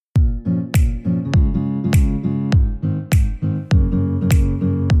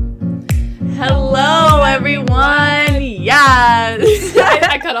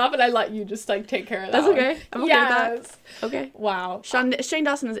off and I let you just, like, take care of that. That's okay. I'm okay with that. Okay. Wow. Shane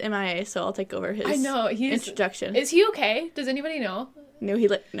Dawson is MIA, so I'll take over his introduction. Is he okay? Does anybody know? No,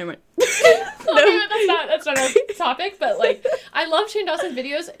 never mind. No. That's not our topic, but, like, I love Shane Dawson's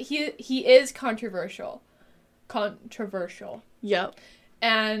videos. He is controversial. Yep.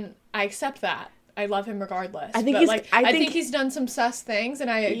 And I accept that. I love him regardless. I think he's done some sus things, and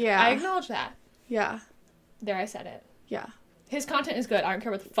I acknowledge that. Yeah. There, I said it. Yeah. His content is good. I don't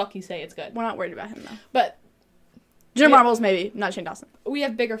care what the fuck you say. It's good. We're not worried about him, though. But Jenna Marbles, maybe. Not Shane Dawson. We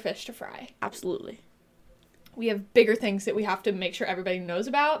have bigger fish to fry. Absolutely. We have bigger things that we have to make sure everybody knows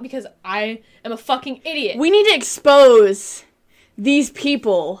about, because I am a fucking idiot. We need to expose these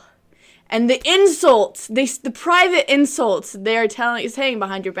people and the insults, the private insults they're saying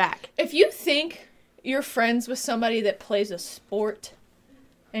behind your back. If you think you're friends with somebody that plays a sport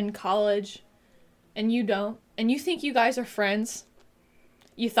in college and you don't, and you think you guys are friends,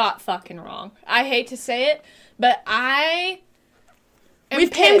 you thought fucking wrong. I hate to say it, but We've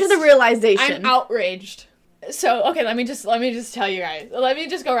came to the realization. I'm outraged. So, okay, let me just tell you guys. Let me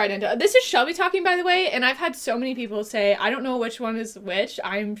just go right into it. This is Shelby talking, by the way, and I've had so many people say, I don't know which one is which.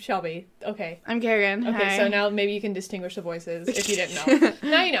 I'm Shelby. Okay. I'm Karen. Okay, Hi. so now maybe you can distinguish the voices if you didn't know.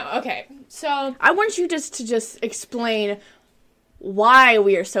 Now you know. Okay, so I want you to explain why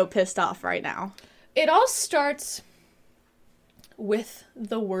we are so pissed off right now. It all starts with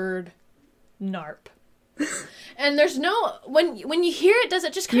the word NARP. And there's no, when you hear it, does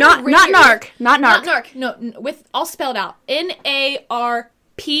it just kind of not narc. Not narc. No, with all spelled out. NARP,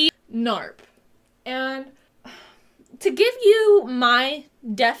 NARP. And to give you my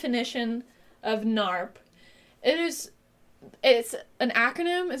definition of NARP, it's an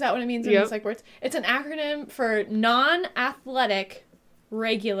acronym. Is that what it means in Yep. these, like, words? It's an acronym for non-athletic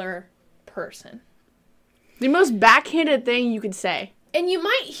regular person. The most backhanded thing you could say. And you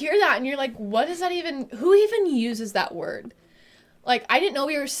might hear that and you're like, what is that even, who even uses that word? Like, I didn't know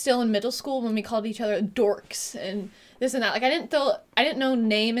we were still in middle school when we called each other dorks and this and that. Like, I didn't know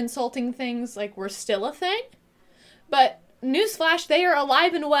name insulting things, like, were still a thing. But, newsflash, they are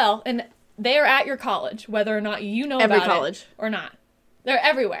alive and well, and they are at your college, whether or not you know about it or not. They're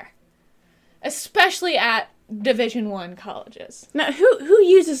everywhere. Especially at Division I colleges. Now, who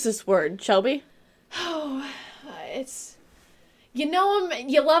uses this word, Shelby? Oh, it's... You know them,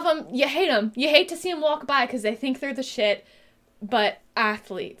 you love them, you hate them. You hate to see them walk by because they think they're the shit. But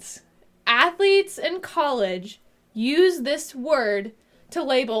athletes in college use this word to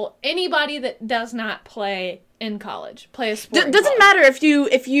label anybody that does not play in college, play a sport. Doesn't matter if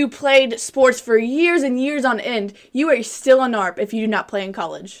you played sports for years and years on end. You are still a NARP if you do not play in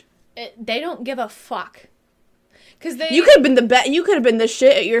college. They don't give a fuck. You could have been you could have been the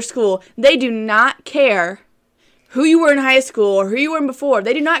shit at your school. They do not care who you were in high school or who you were in before.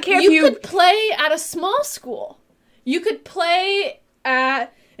 They do not care if you... You could play at a small school. You could play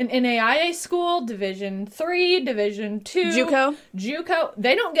at an NAIA school, Division 3, Division 2. JUCO.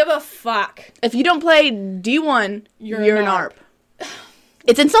 They don't give a fuck. If you don't play D1, you're an ARP.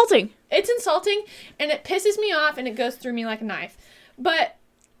 It's insulting. It's insulting, and it pisses me off, and it goes through me like a knife. But...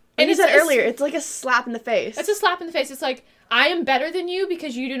 And you said earlier, it's like a slap in the face. It's a slap in the face. It's like, I am better than you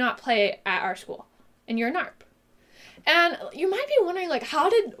because you do not play at our school. And you're an ARP. And you might be wondering, like,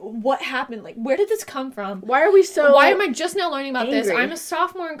 what happened? Like, where did this come from? Why am I just now learning about angry? this? I'm a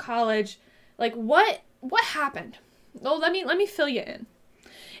sophomore in college. Like, what happened? Well, let me fill you in.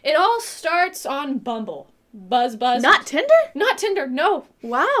 It all starts on Bumble. Buzz. Not Tinder? Not Tinder, no.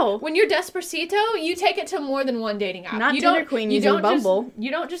 Wow. When you're Despacito, you take it to more than one dating app. Not Tinder Queen using Bumble. You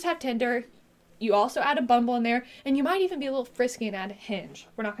don't just have Tinder. You also add a Bumble in there. And you might even be a little frisky and add a Hinge.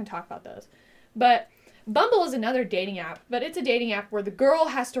 We're not going to talk about those. But... Bumble is another dating app, but it's a dating app where the girl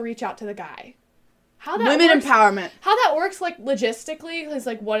has to reach out to the guy. Empowerment. How that works, like, logistically, is,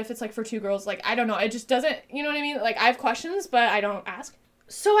 like, what if it's, like, for two girls? Like, I don't know. It just doesn't, you know what I mean? Like, I have questions, but I don't ask.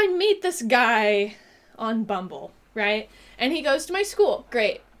 So I meet this guy on Bumble, right? And he goes to my school.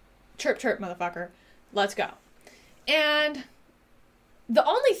 Great. Chirp, chirp, motherfucker. Let's go. And the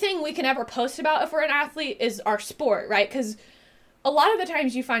only thing we can ever post about if we're an athlete is our sport, right? Because... a lot of the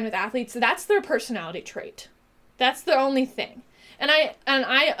times you find with athletes, that's their personality trait. That's the only thing. And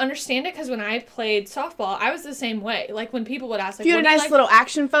I understand it because when I played softball, I was the same way. Like, when people would ask, like, if you had a nice little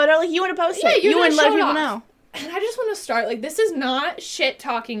action photo, like, you want to post it. You want to let people know. And I just want to start, like, this is not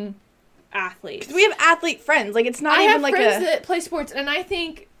shit-talking athletes. Because we have athlete friends. Like, it's not even like I have friends that play sports, and I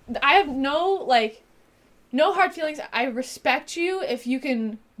think I have no hard feelings. I respect you if you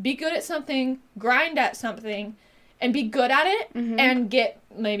can be good at something, grind at something, and be good at it, and get,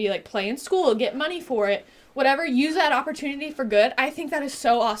 maybe, like, play in school, get money for it, whatever, use that opportunity for good, I think that is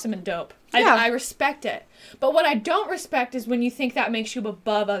so awesome and dope. Yeah. I respect it. But what I don't respect is when you think that makes you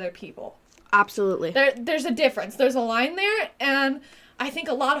above other people. Absolutely. There's a difference. There's a line there, and I think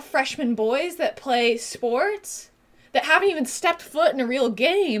a lot of freshman boys that play sports that haven't even stepped foot in a real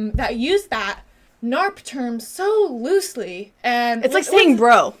game that use that NARP term so loosely, and it's like saying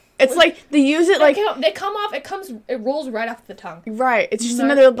bro. It's like they use it like they come off. It rolls right off the tongue. Right. It's just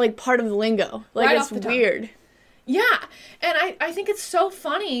another like part of the lingo. Like Right it's off the weird. Yeah, and I think it's so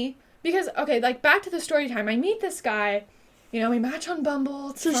funny because like back to the story time. I meet this guy. We match on Bumble.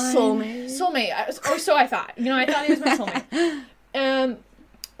 It's a fine. soulmate. Or so I thought. I thought he was my soulmate. And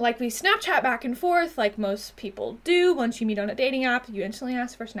like we Snapchat back and forth like most people do. Once you meet on a dating app, you instantly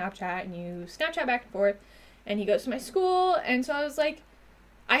ask for Snapchat and you Snapchat back and forth. And he goes to my school, and so I was like,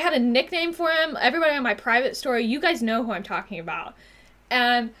 I had a nickname for him. Everybody on my private story, you guys know who I'm talking about.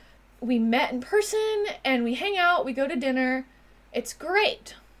 And we met in person, and we hang out, we go to dinner. It's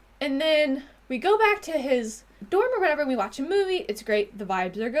great. And then we go back to his dorm or whatever, and we watch a movie. It's great. The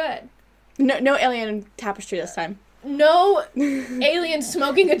vibes are good. No alien tapestry this time. No alien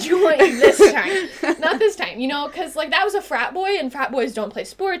smoking a joint this time. Not this time, because, like, that was a frat boy, and frat boys don't play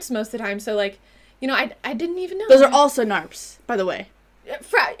sports most of the time, so, like, I didn't even know. Those are also NARPs, by the way.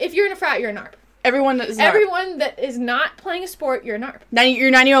 Frat. If you're in a frat, you're a NARP. Everyone that is NARP. Everyone that is not playing a sport, you're a NARP.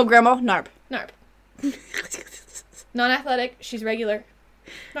 Your 9-year-old grandma, NARP. NARP. Non-athletic, she's regular.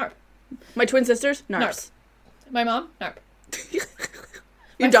 NARP. My twin sisters, NARPs. My mom, NARP.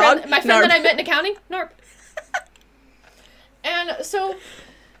 Your dog, my friend that I met in accounting, NARP. And so,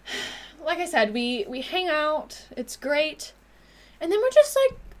 like I said, we hang out. It's great. And then we're just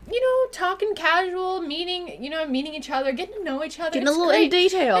like, talking casual, meeting each other, getting to know each other. Getting a little in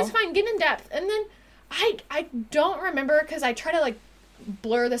detail. It's fine, getting in depth. And then I don't remember because I try to like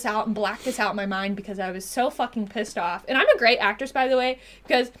blur this out and black this out in my mind because I was so fucking pissed off. And I'm a great actress, by the way,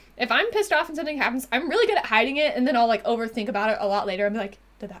 because if I'm pissed off and something happens, I'm really good at hiding it, and then I'll like overthink about it a lot later and be like,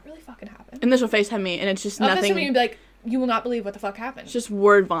 did that really fucking happen? And this will FaceTime me, and it's just nothing. I'll FaceTime you and be like, you will not believe what the fuck happened. It's just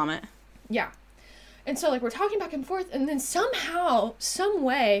word vomit. Yeah. And so like we're talking back and forth, and then somehow, some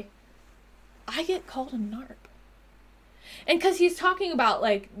way, I get called a NARP. And because he's talking about,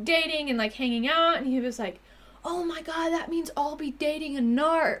 like, dating and, like, hanging out, and he was like, oh, my God, that means I'll be dating a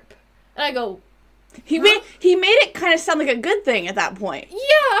NARP. And I go, He made it kind of sound like a good thing at that point. Yeah,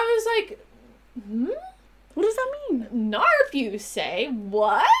 I was like, What does that mean? NARP, you say?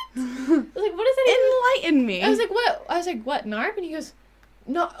 What? I was like, what does that even... Enlighten me. I was like, what? I was like, what, NARP? And he goes,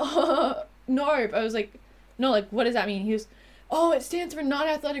 no, NARP. I was like, no, like, what does that mean? He goes, oh, it stands for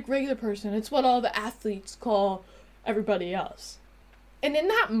non-athletic regular person. It's what all the athletes call everybody else. And in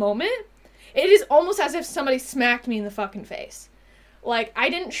that moment, it is almost as if somebody smacked me in the fucking face. Like, I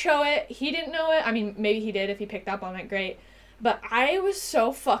didn't show it. He didn't know it. I mean, maybe he did if he picked up on it, great. But I was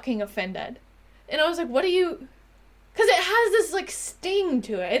so fucking offended. And I was like, what do you... Because it has this, like, sting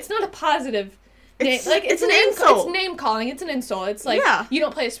to it. It's not a positive... It's like, an insult. It's name calling. It's an insult. It's like, yeah. You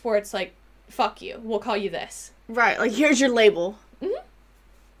don't play sports, like, fuck you. We'll call you this. Right, like, here's your label. Mm-hmm.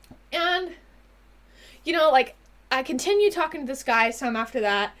 And, like, I continued talking to this guy some after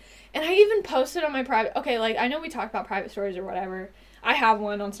that, and I even posted on my private... Okay, like, I know we talked about private stories or whatever. I have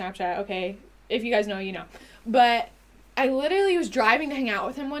one on Snapchat, okay? If you guys know, you know. But I literally was driving to hang out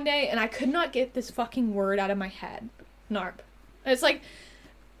with him one day, and I could not get this fucking word out of my head. NARP. And it's like...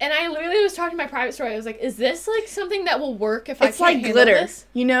 And I literally was talking my private story. I was like, is this, like, something that will work if I can't handle glitter. this?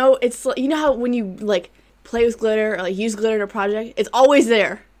 It's like, how when you, like, play with glitter or, like, use glitter in a project, it's always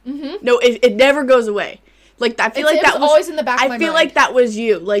there. Mm-hmm. No, it never goes away. Like, I feel like that was always in the back of my mind. I feel like that was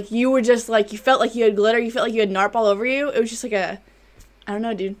you. Like, you were just, like, you felt like you had glitter. You felt like you had NARP all over you. It was just like I don't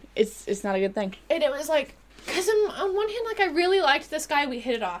know, dude. It's not a good thing. And it was like, because on one hand, like, I really liked this guy. We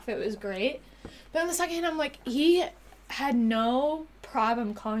hit it off. It was great. But on the second hand, I'm like, he had no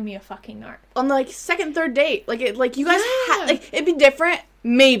problem calling me a fucking NARP. On the, like, second, third date. Like, you guys had, like, it'd be different,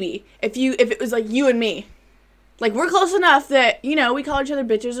 maybe, if it was, like, you and me. Like, we're close enough that, we call each other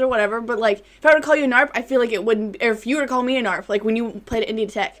bitches or whatever, but, like, if I were to call you a NARP, I feel like it wouldn't, or if you were to call me a NARP, like, when you played at Indian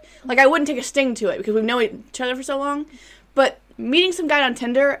Tech, like, I wouldn't take a sting to it, because we've known each other for so long, but meeting some guy on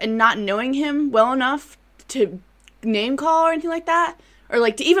Tinder and not knowing him well enough to name call or anything like that, or,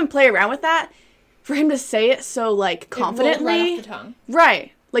 like, to even play around with that, for him to say it so, like, confidently. It rolled right off the tongue.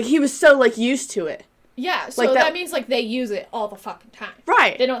 Right. Like, he was so, like, used to it. Yeah, so like that means, like, they use it all the fucking time.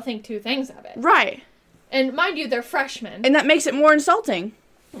 Right. They don't think two things of it. Right. And mind you, they're freshmen. And that makes it more insulting.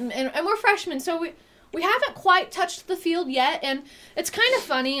 And we're freshmen, so we haven't quite touched the field yet, and it's kind of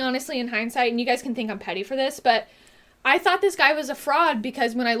funny, honestly, in hindsight, and you guys can think I'm petty for this, but I thought this guy was a fraud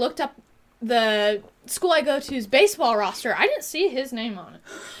because when I looked up the school I go to's baseball roster, I didn't see his name on it.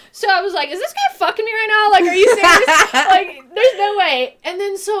 So I was like, is this guy fucking me right now? Like, are you serious? Like, there's no way. And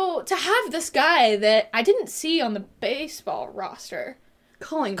then so to have this guy that I didn't see on the baseball roster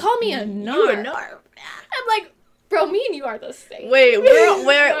call me a narp. You a narp. I'm like, bro, me and you are the same. Wait,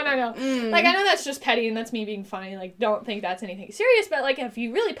 where? No. Like, I know that's just petty and that's me being funny. Like, don't think that's anything serious. But, like, if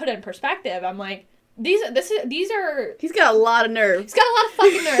you really put it in perspective, I'm like, these are... He's got a lot of nerve. He's got a lot of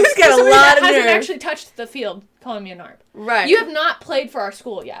fucking nerve. He's got a lot of nerve. Hasn't actually touched the field calling me a narp. Right. You have not played for our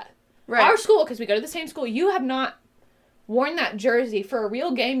school yet. Right. Our school, because we go to the same school, you have not worn that jersey for a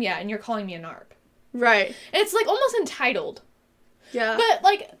real game yet, and you're calling me a narp. Right. And it's, like, almost entitled. Yeah. But,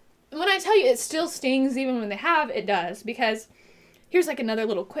 like, when I tell you it still stings even when they have, it does. Because here's, like, another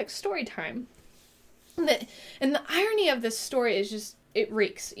little quick story time. And the irony of this story is just, it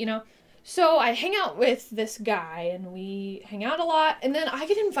reeks, you know? So I hang out with this guy, and we hang out a lot, and then I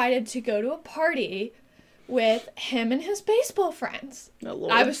get invited to go to a party with him and his baseball friends. Oh,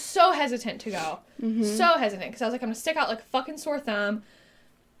 Lord. I was so hesitant to go. Mm-hmm. So hesitant, because I was like, I'm going to stick out like a fucking sore thumb.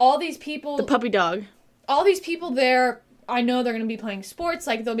 All these people... The puppy dog. All these people there, I know they're going to be playing sports.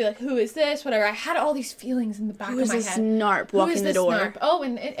 Like, they'll be like, who is this? Whatever. I had all these feelings in the back of my head. Who is this narp walking the door? Narp? Oh,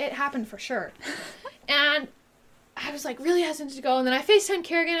 and it happened for sure. And I was like really hesitant to go, and then I FaceTimed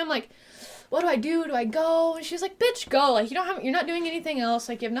Kerrigan. I'm like, what do I do? Do I go? And she's like, bitch, go. Like, you're not doing anything else.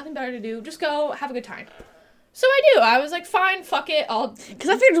 Like, you have nothing better to do. Just go, have a good time. So I do. I was like, fine, fuck it. Because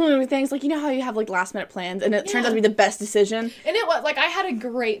I figured one of the things, like, you know how you have, like, last-minute plans, and it turns out to be the best decision? And it was, like, I had a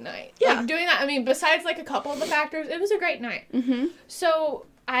great night. Yeah. Like, doing that, I mean, besides, like, a couple of the factors, it was a great night. Mm-hmm. So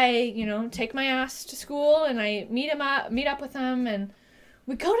I, take my ass to school, and I meet up with him, and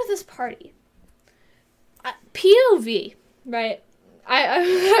we go to this party. POV, right?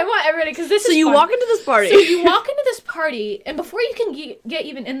 I want everybody, because this is So you fun. walk into this party. So you walk into this party, and before you can get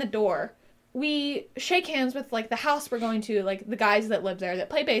even in the door, we shake hands with, like, the house we're going to, like, the guys that live there that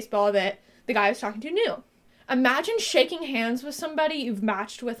play baseball that the guy I was talking to knew. Imagine shaking hands with somebody you've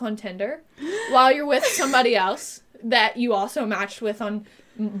matched with on Tinder while you're with somebody else that you also matched with on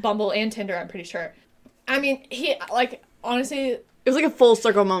Bumble and Tinder, I'm pretty sure. I mean, honestly... It was like a full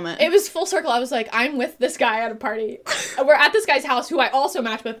circle moment. It was full circle. I was like, I'm with this guy at a party. We're at this guy's house who I also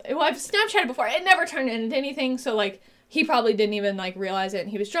matched with, who I've Snapchatted before. It never turned into anything, so, like, he probably didn't even, like, realize it, and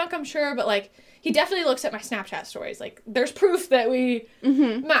he was drunk, I'm sure, but, like, he definitely looks at my Snapchat stories. Like, there's proof that we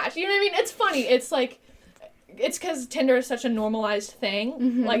match. You know what I mean? It's funny. It's, like, it's because Tinder is such a normalized thing.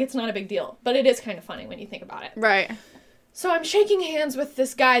 Mm-hmm. Like, it's not a big deal. But it is kind of funny when you think about it. Right. So I'm shaking hands with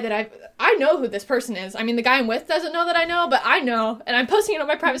this guy that I know who this person is. I mean, the guy I'm with doesn't know that I know, but I know. And I'm posting it on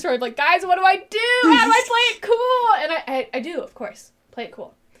my private story, like, guys, what do I do? How do I play it cool? And I do, of course. Play it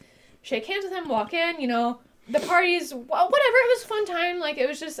cool. Shake hands with him, walk in, the parties, well, whatever. It was a fun time. Like, it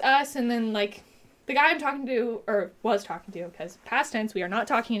was just us. And then, like, the guy I'm talking to, or was talking to, because past tense, we are not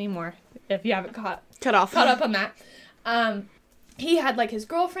talking anymore, if you haven't caught up on that. He had, like, his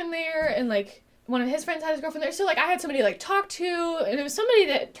girlfriend there, and, like, one of his friends had his girlfriend there. So, like, I had somebody to, like, talk to, and it was somebody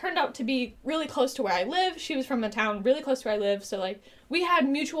that turned out to be really close to where I live. She was from a town really close to where I live. So, like, we had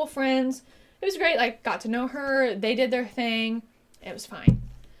mutual friends. It was great. Like, got to know her. They did their thing. It was fine.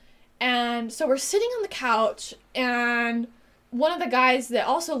 And so we're sitting on the couch, and one of the guys that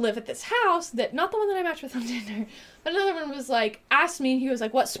also live at this house, that not the one that I matched with on Tinder, but another one was, like, asked me, and he was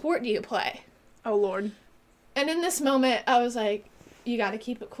like, what sport do you play? Oh, Lord. And in this moment, I was like, you gotta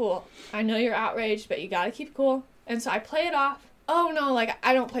keep it cool. I know you're outraged, but you gotta keep it cool. And so I play it off. Oh, no, like,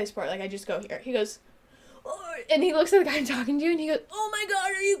 I don't play sport. Like, I just go here. He goes, oh, and he looks at the guy I'm talking to, and he goes, oh, my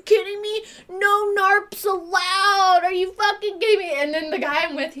God, are you kidding me? No narps allowed. Are you fucking kidding me? And then the guy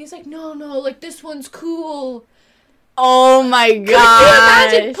I'm with, he's like, no, like, this one's cool. Oh, my God.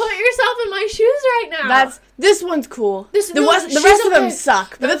 Could you imagine? Put yourself in my shoes right now. This one's cool. The rest of them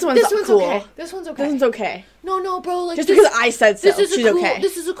suck, but this one's cool. Okay. This one's okay. This one's okay. No, bro. Like, just because I said so, she's okay.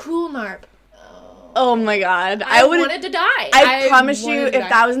 This is a cool narp. Oh my God. I wanted to die. I promise you, if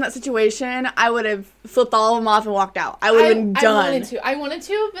that was in that situation, I would have flipped all of them off and walked out. I would have been done. I wanted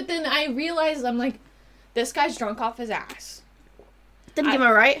to, but then I realized, I'm like, this guy's drunk off his ass. Didn't give him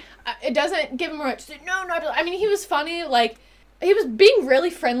a right? It doesn't give him a right to say, no. I mean, he was funny, like, he was being really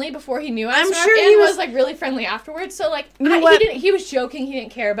friendly before he knew us. I'm sure he was like, really friendly afterwards, so, like, you know what? He was joking, he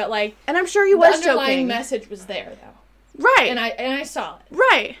didn't care, but, like, and I'm sure he was joking. The underlying message was there, though. Right. And I saw it.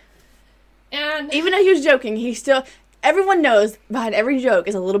 Right. And even though he was joking, everyone knows behind every joke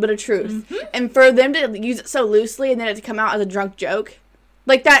is a little bit of truth. Mm-hmm. And for them to use it so loosely and then it to come out as a drunk joke,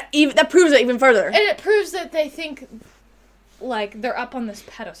 like, that proves it even further. And it proves that they think, like, they're up on this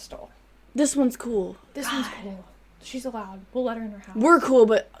pedestal. This one's cool. This one's cool. She's allowed. We'll let her in her house. We're cool,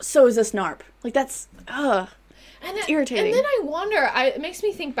 but so is this NARP. Like, that's, it's irritating. And then I wonder, it makes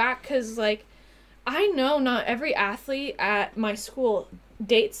me think back, because, like, I know not every athlete at my school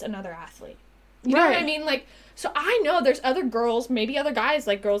dates another athlete. You know what I mean? Like, so I know there's other girls, maybe other guys,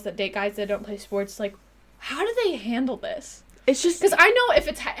 like girls that date guys that don't play sports. Like, how do they handle this? It's just... Because I know if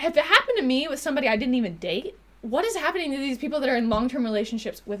it happened to me with somebody I didn't even date, what is happening to these people that are in long-term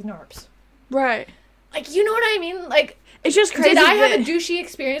relationships with NARPs? Right. Like, you know what I mean? Like, it's just crazy. Did I have a douchey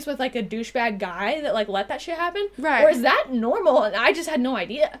experience with, like, a douchebag guy that, like, let that shit happen? Right. Or is that normal and I just had no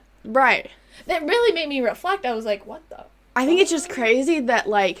idea? Right. That really made me reflect. I was like, what the... I think it's just crazy that,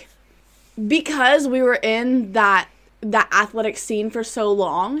 like, because we were in that athletic scene for so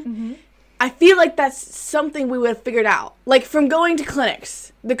long, I feel like that's something we would have figured out. Like, from going to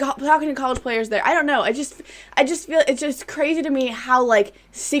clinics, talking to college players there. I don't know. I just feel it's just crazy to me how, like,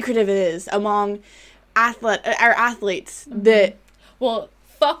 secretive it is among athletes that... Well,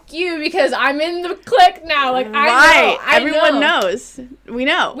 fuck you, because I'm in the clique now. Like, I know. Everyone knows. We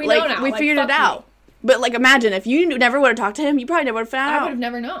know. We know now. We figured it out. Me. But, like, imagine if you never would have talked to him, you probably never would have found out. I would have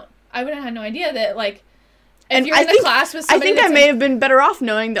never known. I would have had no idea that, like, if you're in the class with somebody I think I may have been better off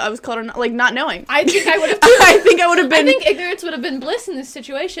knowing that I was called or not, like, not knowing. I think I would have I think I would have been... I think ignorance would have been bliss in this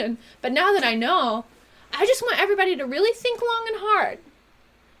situation. But now that I know, I just want everybody to really think long and hard.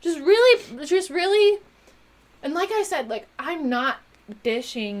 Just really... And like I said, like, I'm not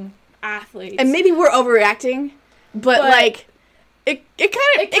dishing athletes. And maybe we're overreacting, but like, it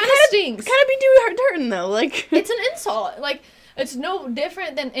kind of stings. It kind of be hurting, though. Like, it's an insult. Like, it's no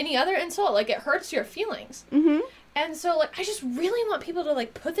different than any other insult. Like, it hurts your feelings. Mm-hmm. And so, like, I just really want people to,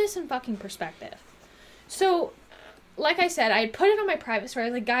 like, put this in fucking perspective. So, like I said, I put it on my private story.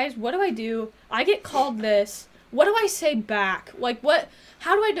 Like, guys, what do I do? I get called this. What do I say back? Like,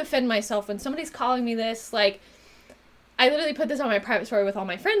 how do I defend myself when somebody's calling me this? Like, I literally put this on my private story with all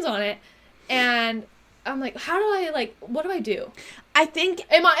my friends on it. And I'm like, how do I, like, what do I do? I think...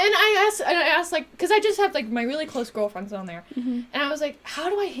 I asked, like, because I just have, like, my really close girlfriends on there. Mm-hmm. And I was like, how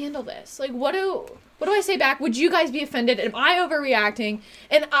do I handle this? Like, what do I say back? Would you guys be offended? Am I overreacting?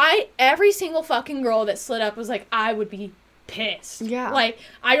 And every single fucking girl that slid up was like, I would be pissed. Yeah. Like,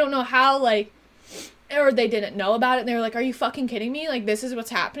 I don't know how, like, or they didn't know about it. And they were like, are you fucking kidding me? Like, this is what's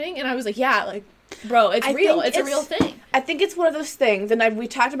happening? And I was like, yeah, like, bro, it's real. It's a real thing. I think it's one of those things, and we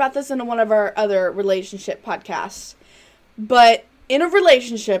talked about this in one of our other relationship podcasts, but in a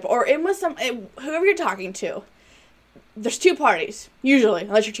relationship, or in with whoever you're talking to, there's two parties, usually,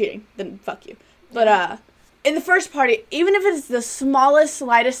 unless you're cheating, then fuck you. But, in the first party, even if it's the smallest,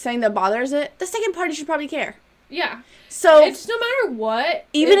 slightest thing that bothers it, the second party should probably care. Yeah. So, it's no matter what.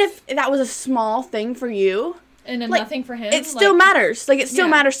 Even if that was a small thing for you, and like, nothing for him. It still matters. Like, it still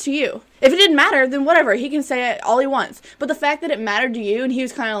matters to you. If it didn't matter, then whatever. He can say it all he wants. But the fact that it mattered to you, and he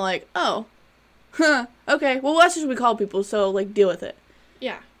was kind of like, oh, huh, okay. Well, that's just what we call people, so, like, deal with it.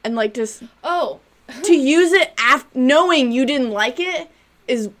 Yeah. And, like, just... Oh. to use it knowing you didn't like it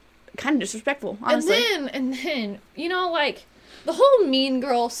is kind of disrespectful, honestly. And then, you know, like, the whole mean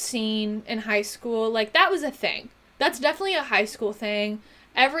girl scene in high school, like, that was a thing. That's definitely a high school thing.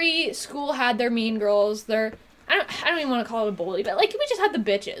 Every school had their mean girls, I don't even want to call it a bully, but, like, we just had the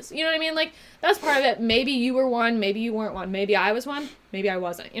bitches. You know what I mean? Like, that's part of it. Maybe you were one, maybe you weren't one. Maybe I was one, maybe I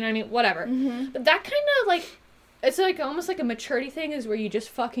wasn't. You know what I mean? Whatever. Mm-hmm. But that kind of, like, it's, like, almost like a maturity thing is where you just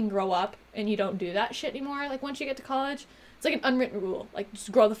fucking grow up and you don't do that shit anymore. Like, once you get to college, it's like an unwritten rule. Like,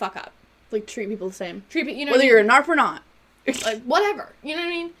 just grow the fuck up. Like, treat people the same. You know whether you're a narp or not. Like, whatever. You know what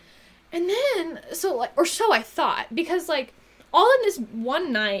I mean? And then, so I thought. Because, like, all in this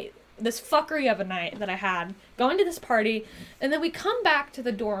one night... this fuckery of a night that I had, going to this party, and then we come back to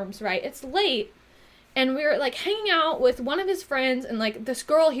the dorms, right? It's late, and we were, like, hanging out with one of his friends and, like, this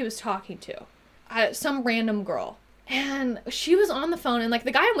girl he was talking to. Some random girl. And she was on the phone, and, like,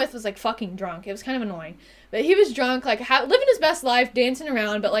 the guy I'm with was, like, fucking drunk. It was kind of annoying. But he was drunk, like, living his best life, dancing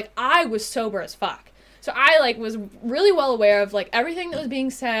around, but, like, I was sober as fuck. So I, like, was really well aware of, like, everything that was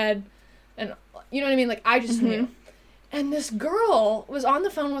being said, and, you know what I mean? Like, I just knew. And this girl was on the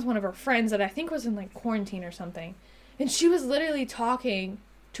phone with one of her friends that I think was in, like, quarantine or something. And she was literally talking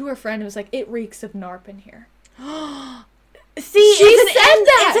to her friend and was like, it reeks of NARP in here. See, she said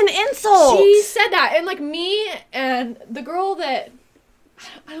that. It's an insult. She said that. And, like, me and the girl that...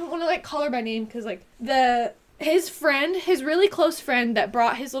 I don't want to, like, call her by name because, like, his friend, his really close friend that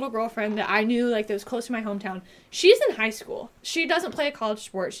brought his little girlfriend that I knew, like, that was close to my hometown, she's in high school. She doesn't play a college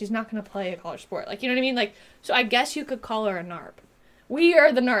sport. She's not going to play a college sport. Like, you know what I mean? Like, so I guess you could call her a NARP. We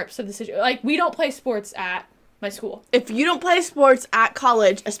are the NARPs of the situation. Like, we don't play sports at my school. If you don't play sports at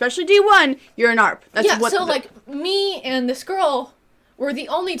college, especially D1, you're an ARP. That's Me and this girl were the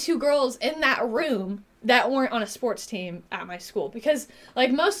only 2 girls in that room that weren't on a sports team at my school. Because,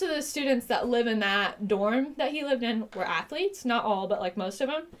 like, most of the students that live in that dorm that he lived in were athletes. Not all, but, like, most of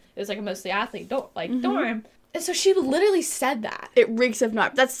them. It was, like, a mostly athlete dorm. And so she literally said that. It reeks of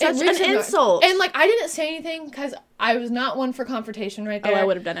NARP. That's such an insult. And, like, I didn't say anything because I was not one for confrontation right there. Oh, I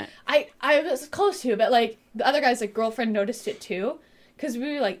would have done it. I was close to it, but, like, the other guy's, like, girlfriend noticed it, too. Because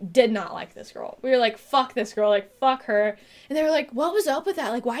we, like, did not like this girl. We were like, fuck this girl. Like, fuck her. And they were like, what was up with that?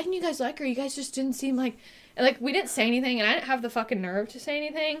 Like, why didn't you guys like her? You guys just didn't seem like... And, like, we didn't say anything, and I didn't have the fucking nerve to say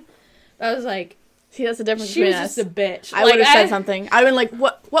anything. But I was like... See, that's the difference between us. She was just a bitch. I would have said something. I would have been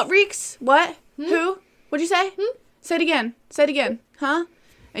like, what reeks? What? Who? What'd you say? Say it again. Say it again. Huh?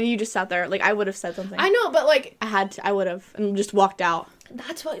 And you just sat there. Like, I would have said something. I know, but, like... I would have. And just walked out.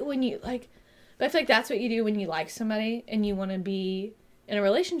 That's what, when you, like... But I feel like that's what you do when you like somebody and you want to be in a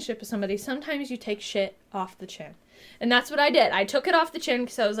relationship with somebody. Sometimes you take shit off the chin. And that's what I did. I took it off the chin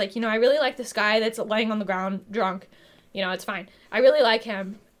because I was like, I really like this guy that's laying on the ground drunk. It's fine. I really like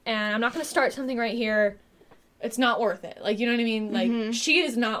him. And I'm not going to start something right here. It's not worth it. Like, you know what I mean? Like, she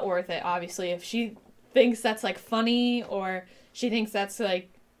is not worth it, obviously. If she thinks that's, like, funny or she thinks that's, like,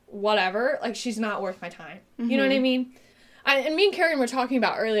 whatever, like, she's not worth my time. You know what I mean? And me and Karen were talking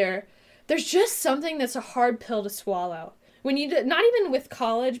about earlier, there's just something that's a hard pill to swallow. When you do, not even with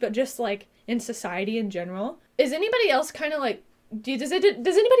college, but just, like, in society in general. Is anybody else kind of, like, does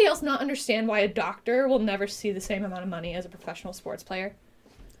anybody else not understand why a doctor will never see the same amount of money as a professional sports player?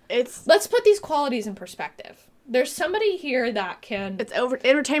 Let's put these qualities in perspective. There's somebody here that can... It's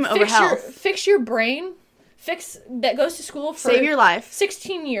entertainment over health. Fix your brain. That goes to school for... Save your life.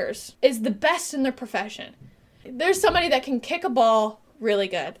 16 years. Is the best in their profession. There's somebody that can kick a ball really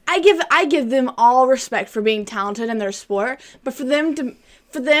good. I give them all respect for being talented in their sport, but for them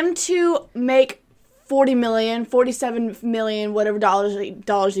to make $40 million, $47 million, whatever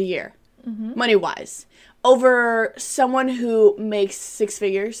dollars a year, money-wise, over someone who makes 6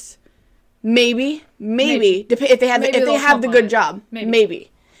 figures, maybe. If they have the good job,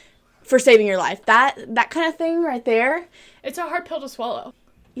 maybe, for saving your life. That kind of thing right there. It's a hard pill to swallow.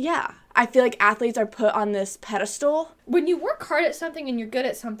 Yeah. I feel like athletes are put on this pedestal. When you work hard at something and you're good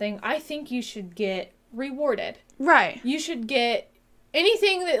at something, I think you should get rewarded. Right. You should get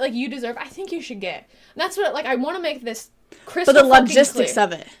anything that, like, you deserve. I think you should get. And that's what, like, I want to make this crystal clear. But the logistics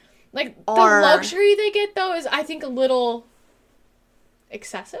of it. Like, the luxury they get, though, is, I think, a little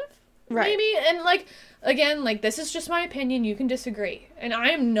excessive. Right. Maybe. And, like, again, like, this is just my opinion. You can disagree. And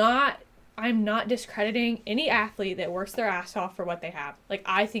I'm not discrediting any athlete that works their ass off for what they have. Like,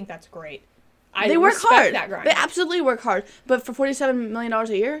 I think that's great. They work hard. That grind. They absolutely work hard. But for $47 million a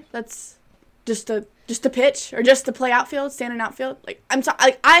year, that's just to pitch or just to play outfield, stand in outfield. Like, I'm sorry.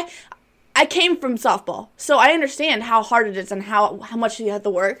 Like, I came from softball, so I understand how hard it is and how much you have to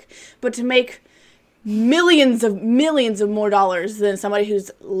work. But to make millions of more dollars than somebody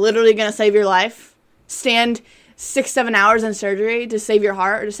who's literally going to save your life, stand 6-7 hours in surgery to save your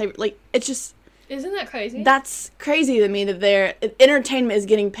heart or to save, like, it's just... Isn't that crazy? That's crazy to me that entertainment is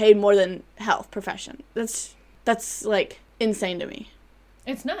getting paid more than health profession. That's like insane to me.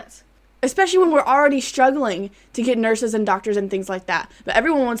 It's nuts. Especially when we're already struggling to get nurses and doctors and things like that. But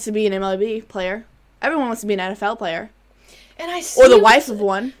everyone wants to be an MLB player. Everyone wants to be an NFL player. And I see or the wife of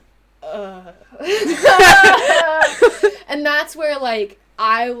one. And that's where, like,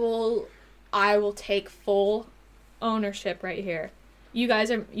 I will take full ownership right here. You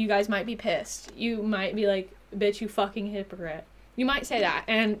guys might be pissed. You might be like, bitch, you fucking hypocrite. You might say that.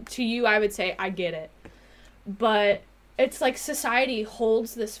 And to you, I would say, I get it. But it's like society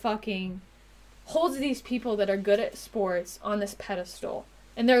holds these people that are good at sports on this pedestal.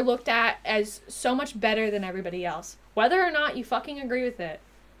 And they're looked at as so much better than everybody else. Whether or not you fucking agree with it,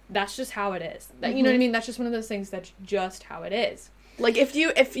 that's just how it is. You know what I mean? That's just one of those things that's just how it is. Like, if you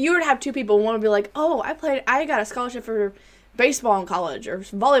were to have 2 people, one would be like, oh, I got a scholarship for baseball in college or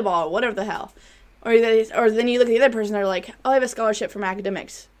volleyball or whatever the hell. Or then you look at the other person, they're like, oh, I have a scholarship from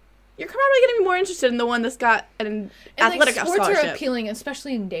academics. You're probably going to be more interested in the one that's got an athletic scholarship. Sports are appealing,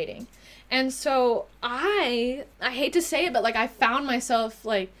 especially in dating. And so I hate to say it, but, like, I found myself,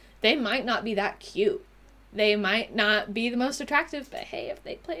 like, they might not be that cute. They might not be the most attractive, but hey, if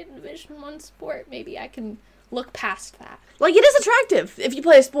they play a Division I sport, maybe I can look past that. Like, it is attractive if you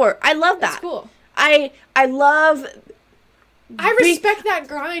play a sport. I love that. That's cool. I respect that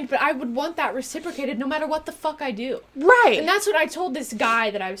grind, but I would want that reciprocated no matter what the fuck I do. Right. And that's what I told this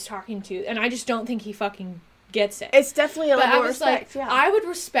guy that I was talking to, and I just don't think he fucking gets it. It's definitely a level of respect, like, yeah. I would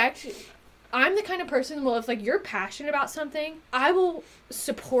respect I'm the kind of person, well, if, like, you're passionate about something, I will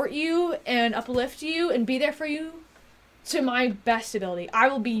support you and uplift you and be there for you to my best ability. I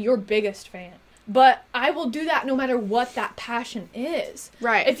will be your biggest fan. But I will do that no matter what that passion is.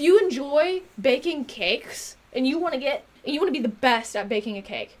 Right. If you enjoy baking cakes and you want to be the best at baking a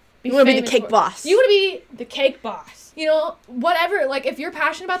cake. You want to be the cake boss. You want to be the cake boss. You know, whatever. Like, if you're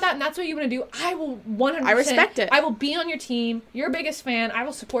passionate about that and that's what you want to do, I will 100%. I respect it. I will be on your team. Your biggest fan. I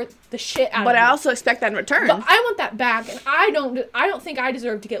will support the shit out of you. But I also expect that in return. But I want that back, and I don't think I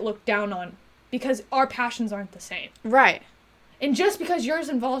deserve to get looked down on because our passions aren't the same. Right. And just because yours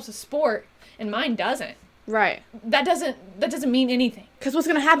involves a sport and mine doesn't. Right. That doesn't mean anything. Because what's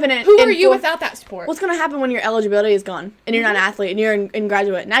going to happen Who are you without that sport? What's going to happen when your eligibility is gone and you're not an athlete and you're in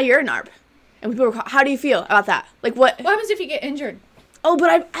graduate? Now you're a NARP. And people are, how do you feel about that? Like what? What happens if you get injured? Oh,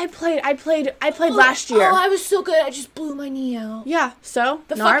 but I played last year. Oh, I was so good. I just blew my knee out. Yeah. So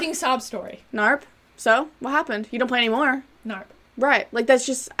the NARP, fucking sob story. NARP. So what happened? You don't play anymore. NARP. Right. Like that's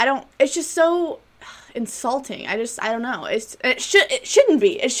just it's just so insulting. I don't know. It shouldn't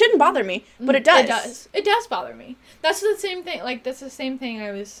be. It shouldn't bother me, but it does. It does bother me. That's the same thing. Like that's the same thing.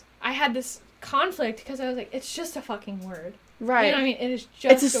 I had this conflict because I was like, it's just a fucking word. Right. You know what I mean? It is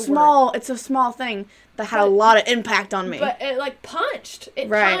just it's a word. small thing that had a lot of impact on me. But it like punched. It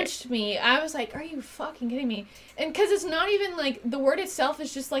punched me. I was like, are you fucking kidding me? And because it's not even like the word itself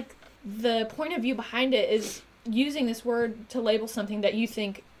is just like the point of view behind it is using this word to label something that you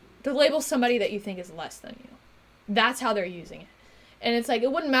think, to label somebody that you think is less than you. That's how they're using it. And it's like,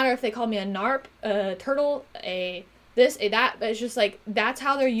 it wouldn't matter if they called me a NARP, a turtle, a this, a that, but it's just like, that's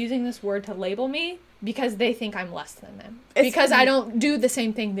how they're using this word to label me because they think I'm less than them. Because I don't do the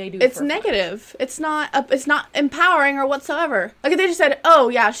same thing they do. It's negative. It's not empowering or whatsoever. Like if they just said, oh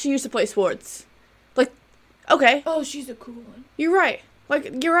yeah, she used to play sports. Like, okay. Oh, she's a cool one. You're right.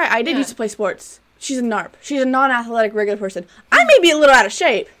 Like, you're right. I did used to play sports. She's a NARP. She's a non-athletic regular person. I may be a little out of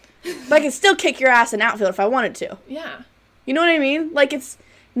shape, but I can still kick your ass in outfield if I wanted to. Yeah. You know what I mean? Like, it's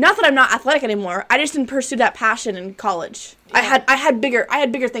not that I'm not athletic anymore. I just didn't pursue that passion in college. Yeah. I had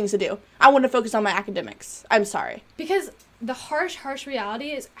bigger things to do. I wanted to focus on my academics. I'm sorry. Because the harsh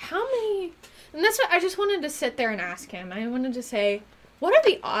reality is how many, and that's what I just wanted to sit there and ask him. I wanted to say, what are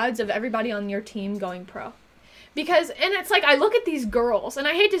the odds of everybody on your team going pro? Because, and it's like, I look at these girls, and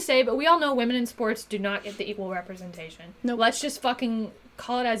I hate to say, but we all know women in sports do not get the equal representation. Nope. Let's just fucking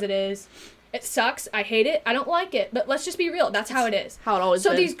call it as it is. It sucks. I hate it. I don't like it. But let's just be real. That's how it is. How it always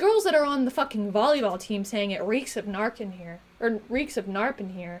So been. these girls that are on the fucking volleyball team saying it reeks of narc in here, or reeks of NARP in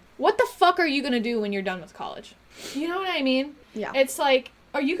here, what the fuck are you going to do when you're done with college? You know what I mean? Yeah. It's like,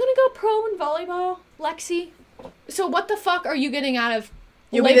 are you going to go pro in volleyball, Lexi? So what the fuck are you getting out of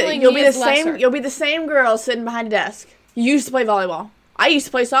labeling me as lesser? You'll be the same girl sitting behind a desk. You used to play volleyball. I used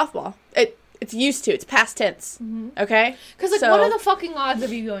to play softball. It's used to. It's past tense. Mm-hmm. Okay? Because, like, what are the fucking odds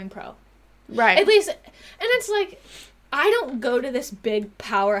of you going pro? Right. At least, and it's like, I don't go to this big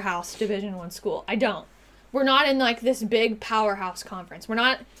powerhouse Division I school. I don't. We're not in, like, this big powerhouse conference. We're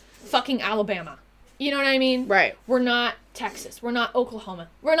not fucking Alabama. You know what I mean? Right. We're not Texas. We're not Oklahoma.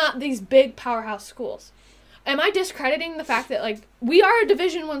 We're not these big powerhouse schools. Am I discrediting the fact that, like, we are a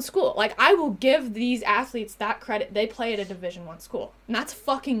Division I school? Like, I will give these athletes that credit. They play at a Division I school. And that's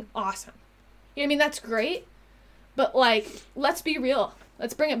fucking awesome. You know what I mean? That's great. But, like, let's be real.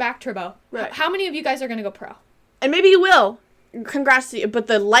 Let's bring it back, Turbo. Right. How many of you guys are going to go pro? And maybe you will. Congrats to you. But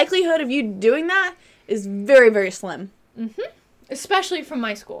the likelihood of you doing that is very, very slim. Mm-hmm. Especially from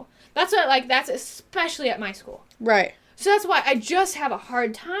my school. That's especially at my school. Right. So that's why I just have a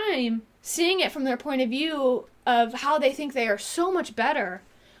hard time seeing it from their point of view of how they think they are so much better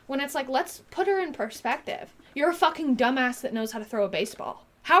when it's like, let's put her in perspective. You're a fucking dumbass that knows how to throw a baseball.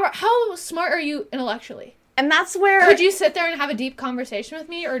 How smart are you intellectually? And that's where... Could you sit there and have a deep conversation with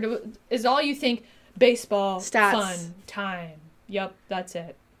me? Or is all you think baseball, stats, fun, time? Yep, that's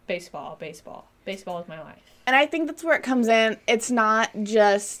it. Baseball. Baseball is my life. And I think that's where it comes in. It's not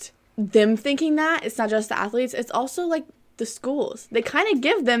just them thinking that. It's not just the athletes. It's also, like, the schools. They kind of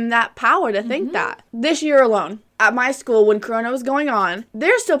give them that power to think that. This year alone, at my school, when Corona was going on,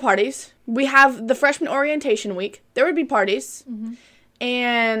 there's still parties. We have the freshman orientation week. There would be parties. Mm-hmm.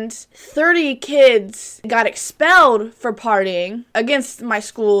 And 30 kids got expelled for partying against my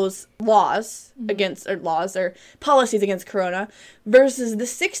school's laws, or policies against Corona, versus the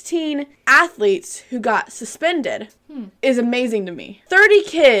 16 athletes who got suspended is amazing to me. 30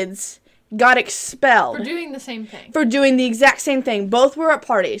 kids got expelled. For doing the same thing. For doing the exact same thing. Both were at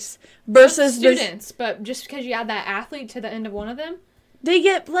parties. Versus students, but just because you add that athlete to the end of one of them, they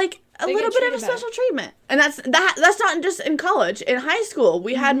get like a They little get bit of a treated better. special treatment. And that's not just in college. In high school,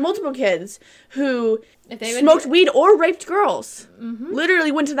 we had multiple kids who If they would smoked do- weed or raped girls.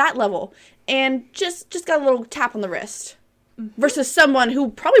 Literally went to that level and just got a little tap on the wrist. Versus someone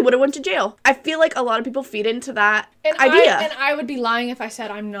who probably would have went to jail. I feel like a lot of people feed into that idea. And I would be lying if I said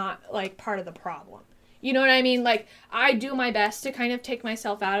I'm not, like, part of the problem. You know what I mean? Like, I do my best to kind of take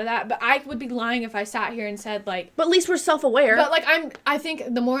myself out of that, but I would be lying if I sat here and said, like... But at least we're self-aware. But, like, I think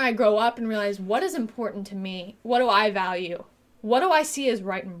the more I grow up and realize what is important to me, what do I value, what do I see as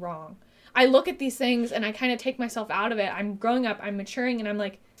right and wrong, I look at these things and I kind of take myself out of it. I'm growing up, I'm maturing, and I'm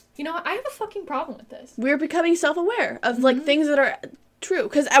like, you know what? I have a fucking problem with this. We're becoming self-aware of, like, things that are true.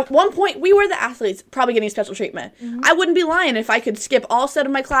 Because at one point, we were the athletes probably getting special treatment. I wouldn't be lying if I could skip all 7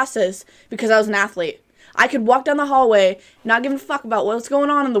 of my classes because I was an athlete. I could walk down the hallway, not giving a fuck about what's going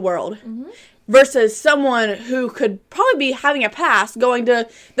on in the world. Versus someone who could probably be having a pass going to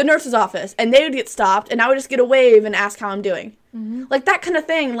the nurse's office, and they would get stopped, and I would just get a wave and ask how I'm doing. Like, that kind of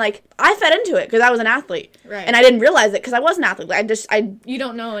thing. Like, I fed into it because I was an athlete. Right. And I didn't realize it because I was an athlete. You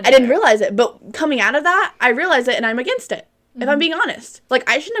don't know. I didn't realize it. But coming out of that, I realized it, and I'm against it. If I'm being honest. Like,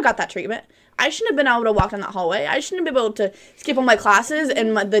 I shouldn't have got that treatment. I shouldn't have been able to walk down that hallway. I shouldn't have been able to skip all my classes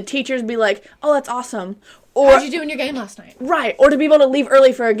and the teachers be like, oh, that's awesome. Or, How'd you do in your game last night? right. Or to be able to leave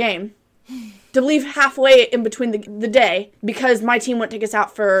early for a game. To leave halfway in between the day because my team wouldn't take us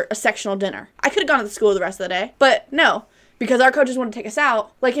out for a sectional dinner. I could have gone to the school the rest of the day. But no. Because our coaches wouldn't take us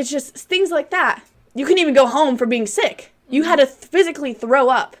out. Like, it's just things like that. You couldn't even go home for being sick. You had to physically throw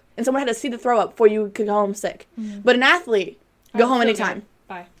up. And someone had to see the throw up before you could go home sick. But an athlete, go home anytime.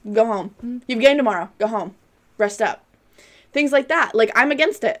 Bye. Go home. You have a game tomorrow. Go home. Rest up. Things like that. Like, I'm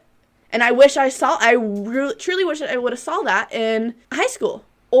against it. And I wish truly wish I would have saw that in high school.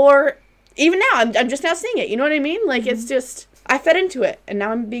 Or even now, I'm just now seeing it. You know what I mean? Like, it's just, I fed into it. And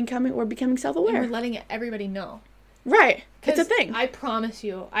now we're becoming self-aware. And we're letting everybody know. Right. It's a thing. I promise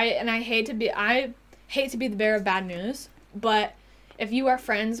you. I hate to be the bearer of bad news, but if you are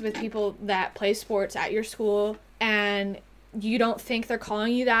friends with people that play sports at your school and you don't think they're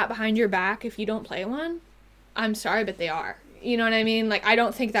calling you that behind your back if you don't play one, I'm sorry, but they are. You know what I mean? Like, I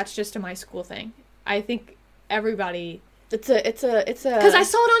don't think that's just a my school thing. I think everybody... It's a... Because I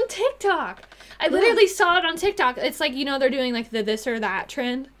saw it on TikTok. I literally saw it on TikTok. It's like, you know, they're doing, like, the this or that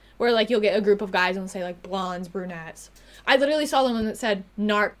trend, where, like, you'll get a group of guys and say, like, blondes, brunettes. I literally saw the one that said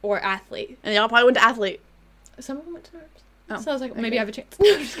NARP or athlete. And they all probably went to athlete. Some of them went to NARPs. Oh, so I was like, maybe okay. I have a chance.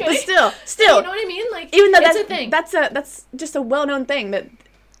 No, I'm just kidding. But still. You know what I mean? Like, Even though it's a thing. that's just a well-known thing that...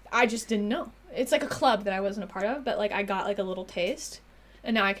 I just didn't know. It's like a club that I wasn't a part of, but, like, I got, like, a little taste,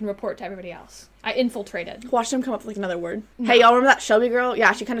 and now I can report to everybody else. I infiltrated. Watch them come up with, like, another word. No. Hey, y'all remember that Shelby girl?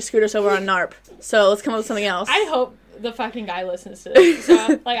 Yeah, she kind of screwed us over on NARP. So let's come up with something else. I hope the fucking guy listens to this.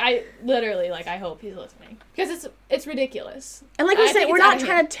 So, like, I literally, like, I hope he's listening. Because it's ridiculous. And like we I said, think we're it's not out of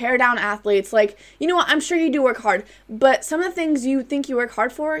trying to tear down athletes. Like, you know what? I'm sure you do work hard. But some of the things you think you work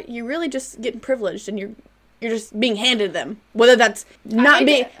hard for, you're really just getting privileged and you're just being handed them. Whether that's not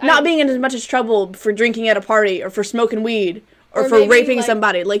being in as much as trouble for drinking at a party or for smoking weed or for maybe, raping like,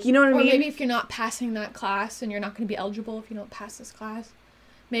 somebody. Like, you know what I Or mean? maybe if you're not passing that class and you're not going to be eligible if you don't pass this class,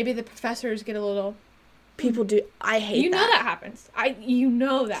 maybe the professors get a little... People do. I hate that. You know that happens. You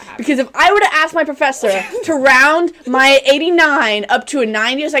know that happens. Because if I were to ask my professor to round my 89 up to a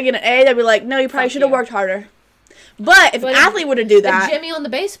 90 so I get an A, they'd be like, no, you probably Fuck should have you. worked harder. But if an athlete were to do that... If Jimmy on the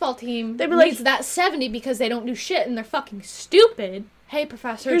baseball team They'd be like- needs that 70 because they don't do shit and they're fucking stupid, hey,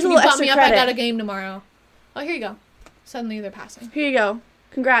 professor, Here's a can you little bump me extra up? I credit. got a game tomorrow. Oh, here you go. Suddenly they're passing. Here you go.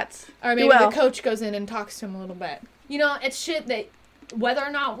 Congrats. Or Do maybe well. the coach goes in and talks to him a little bit. You know, it's shit that whether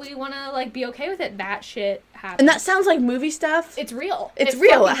or not we want to, like, be okay with it, that shit happens. And that sounds like movie stuff. It's real. It's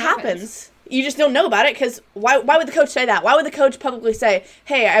real. It fucking happens. You just don't know about it because why would the coach say that? Why would the coach publicly say,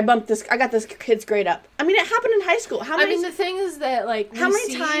 hey, I got this kid's grade up? I mean, it happened in high school. I mean, the thing is that, like, How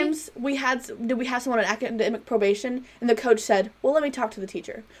many times did we have someone on academic probation and the coach said, well, let me talk to the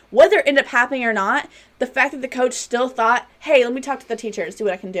teacher? Whether it ended up happening or not, the fact that the coach still thought, hey, let me talk to the teacher and see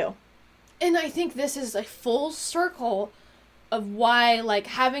what I can do. And I think this is a full circle of why, like,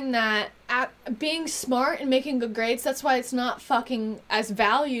 having that, being smart and making good grades, that's why it's not fucking as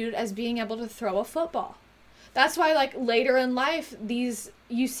valued as being able to throw a football. That's why, like, later in life,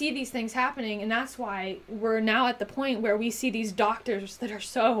 you see these things happening, and that's why we're now at the point where we see these doctors that are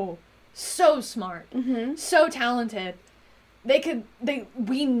so smart, so talented.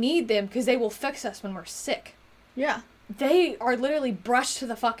 We need them because they will fix us when we're sick. Yeah. They are literally brushed to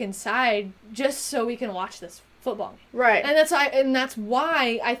the fucking side just so we can watch this football game. Right. And that's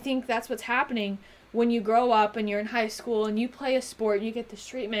why I think that's what's happening when you grow up and you're in high school and you play a sport and you get this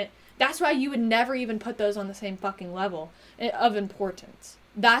treatment, that's why you would never even put those on the same fucking level of importance.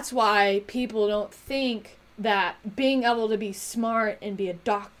 That's why people don't think that being able to be smart and be a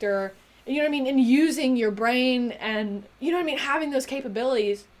doctor, you know what I mean, and using your brain and, you know what I mean, having those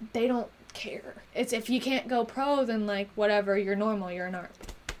capabilities, they don't care. It's if you can't go pro, then, like, whatever, you're normal, you're an art.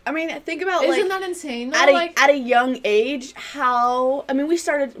 I mean, think about, Isn't that insane, though? At a young age, how... I mean, we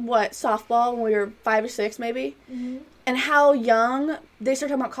started, softball when we were 5 or 6, maybe? Mm-hmm. And how young they start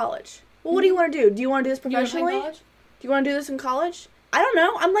talking about college. Well, what do you want to do? Do you want to do this professionally? You do you want to do this in college? I don't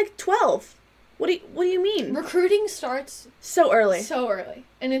know. I'm, 12. What do you mean? Recruiting starts... So early.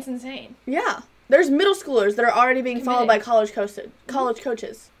 And it's insane. Yeah. There's middle schoolers that are already being followed by college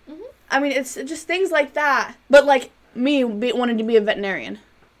coaches. Mm-hmm. I mean, it's just things like that. But, me wanting to be a veterinarian.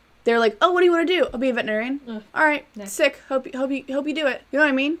 They're like, oh, what do you want to do? I'll be a veterinarian. All right, next. Sick. Hope you do it. You know what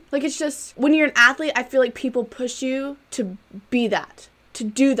I mean? Like, it's just, when you're an athlete, I feel like people push you to be that, to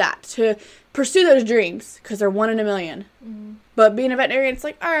do that, to pursue those dreams, because they're 1 in a million. Mm-hmm. But being a veterinarian, it's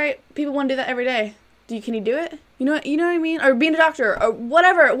like, all right, people want to do that every day. Can you do it? You know what I mean? Or being a doctor, or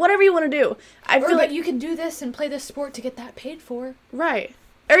whatever you want to do. I feel like you can do this and play this sport to get that paid for. Right.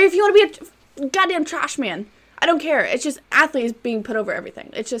 Or if you want to be a goddamn trash man. I don't care. It's just athletes being put over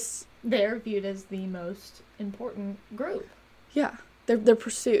everything. It's just... They're viewed as the most important group. Yeah. They're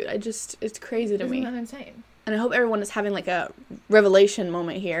pursued. It's crazy to me. Isn't that insane? And I hope everyone is having, a revelation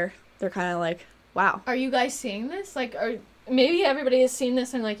moment here. They're kind of like, wow. Are you guys seeing this? Maybe everybody has seen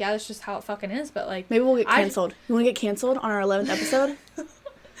this and, yeah, that's just how it fucking is, but, Maybe we'll get canceled. You want to get canceled on our 11th episode?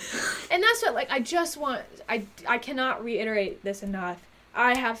 And that's what, I just want... I cannot reiterate this enough.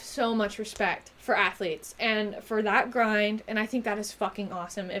 I have so much respect for athletes and for that grind, and I think that is fucking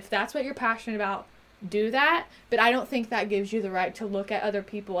awesome. If that's what you're passionate about, do that, but I don't think that gives you the right to look at other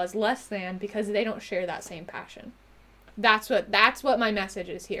people as less than because they don't share that same passion. That's what my message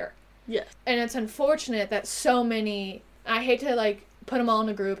is here. Yes. And it's unfortunate that so many, I hate to put them all in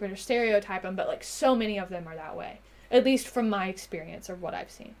a group or stereotype them, but so many of them are that way. At least from my experience or what I've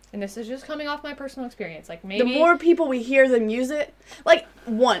seen. And this is just coming off my personal experience. Maybe... The more people we hear them use it,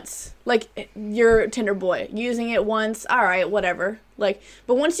 once. Your Tinder boy, using it once, alright, whatever. But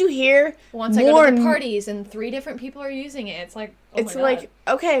once you hear Once I go to the parties and 3 different people are using it, it's like, oh it's my God.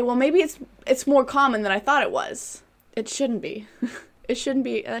 Okay, well maybe it's more common than I thought it was. It shouldn't be. That shouldn't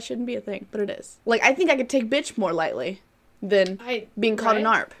be a thing, but it is. I think I could take bitch more lightly than being called an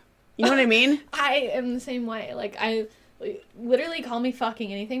ARP. You know what I mean? I am the same way. I literally call me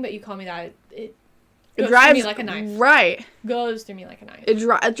fucking anything, but you call me that. It goes through me like a knife. Right. Goes through me like a knife.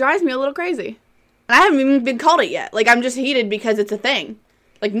 It drives me a little crazy. And I haven't even been called it yet. I'm just heated because it's a thing.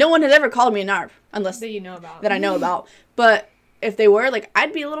 No one has ever called me an ARP. Unless... That you know about. That I know about. But if they were,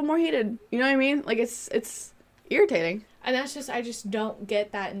 I'd be a little more heated. You know what I mean? It's irritating. And that's just, I just don't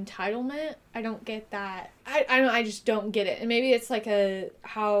get that entitlement. I don't get that. I just don't get it. And maybe it's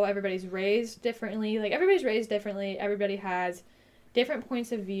how everybody's raised differently. Everybody's raised differently. Everybody has different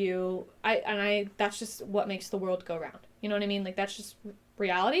points of view. That's just what makes the world go round. You know what I mean? That's just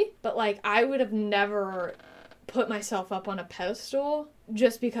reality. But I would have never put myself up on a pedestal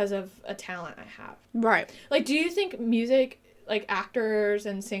just because of a talent I have. Right. Do you think music, actors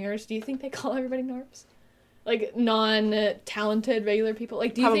and singers, do you think they call everybody NARPs? Non-talented regular people.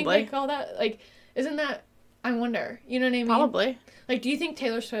 Do you think they call that? Isn't that... I wonder. You know what I mean? Probably. Do you think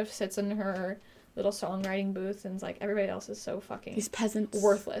Taylor Swift sits in her little songwriting booth and is everybody else is so fucking... These peasants.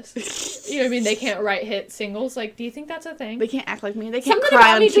 Worthless. You know what I mean? They can't write hit singles. Do you think that's a thing? They can't act like me. They can't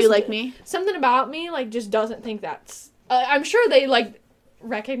cry on cue like me. Something about me, just doesn't think that's... I'm sure they,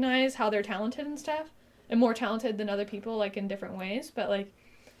 recognize how they're talented and stuff. And more talented than other people, in different ways. But,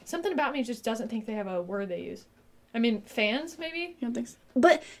 something about me just doesn't think they have a word they use. I mean, fans, maybe? You don't think so?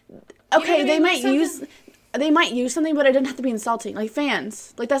 But, okay, they might use something, but it doesn't have to be insulting.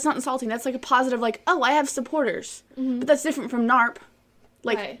 Fans. That's not insulting. That's, a positive, oh, I have supporters. Mm-hmm. But that's different from NARP.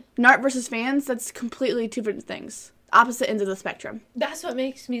 Right. NARP versus fans, that's completely two different things. Opposite ends of the spectrum. That's what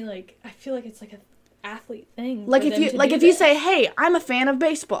makes me, I feel like it's, an athlete thing. If you say, hey, I'm a fan of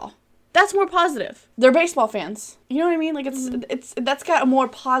baseball. That's more positive. They're baseball fans. You know what I mean? It's that's got a more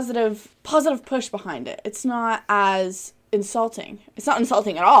positive push behind it. It's not as insulting. It's not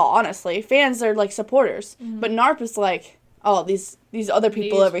insulting at all, honestly. Fans are supporters. Mm-hmm. But NARP is oh, these other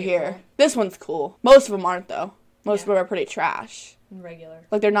people over here. This one's cool. Most of them aren't though. Most of them are pretty trash. Regular.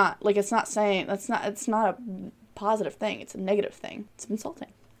 They're not it's not saying it's not a positive thing. It's a negative thing. It's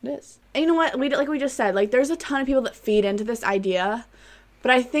insulting. It is. And you know what? We just said, there's a ton of people that feed into this idea. But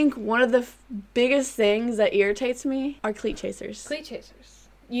I think one of the biggest things that irritates me are cleat chasers. Cleat chasers.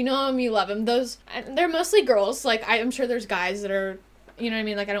 You know him, you love him. They're mostly girls. Like, I'm sure there's guys that are, you know what I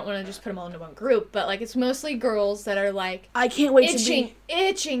mean? Like, I don't want to just put them all into one group, but, like, it's mostly girls that are, like, I can't wait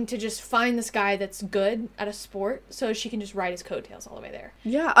itching to just find this guy that's good at a sport so she can just ride his coattails all the way there.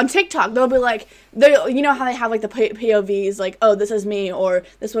 Yeah, on TikTok, they'll be like, you know how they have, like, the POVs, like, oh, this is me, or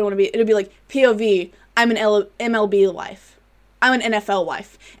this one I want to be, it'll be like, POV, I'm an MLB wife. I'm an NFL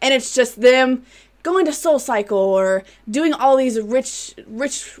wife. And it's just them going to SoulCycle or doing all these rich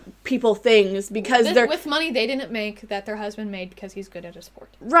people things because they're with money they didn't make that their husband made because he's good at a sport.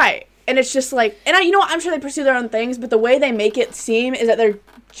 Right. And it's just like, and you know what, I'm sure they pursue their own things, but the way they make it seem is that they're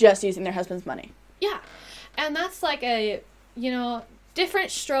just using their husband's money. Yeah. And that's like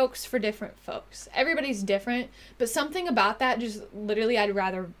different strokes for different folks. Everybody's different, but something about that just literally I'd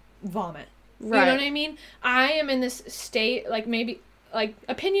rather vomit. Right. You know what I mean? I am in this state, like, maybe, like,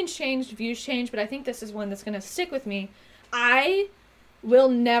 opinions change, views change, but I think this is one that's going to stick with me. I will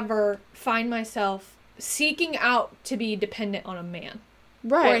never find myself seeking out to be dependent on a man.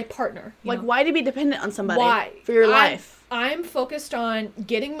 Right. Or a partner. Like, why to be dependent on somebody? Why? For your life? I'm focused on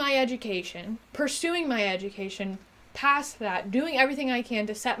getting my education, pursuing my education, past that, doing everything I can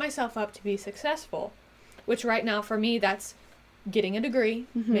to set myself up to be successful. Which right now, for me, that's getting a degree,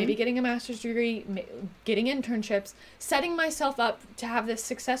 maybe getting a master's degree, getting internships, setting myself up to have this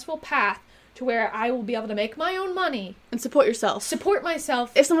successful path to where I will be able to make my own money. And support yourself. Support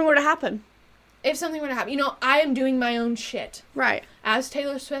myself. If something were to happen. If something were to happen. You know, I am doing my own shit. Right. As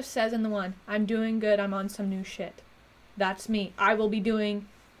Taylor Swift says in the one, I'm doing good, I'm on some new shit. That's me. I will be doing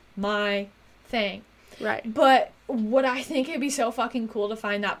my thing. Right. But would I think it'd be so fucking cool to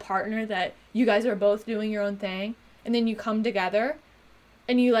find that partner that you guys are both doing your own thing? And then you come together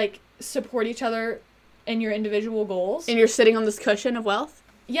and you, like, support each other in your individual goals. And you're sitting on this cushion of wealth?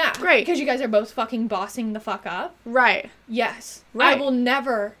 Yeah. Great. Because you guys are both fucking bossing the fuck up. Right. Yes. Right. I will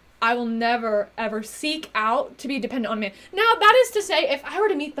never, ever seek out to be dependent on a man. Now, that is to say, if I were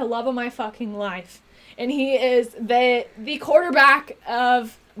to meet the love of my fucking life, and he is the quarterback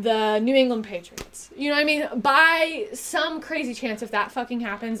of the New England Patriots. You know what I mean? By some crazy chance, if that fucking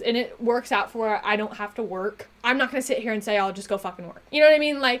happens and it works out for where I don't have to work, I'm not going to sit here and say I'll just go fucking work. You know what I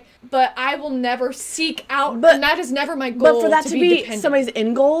mean? Like, but I will never seek out, and that is never my goal. But for that to be somebody's dependent.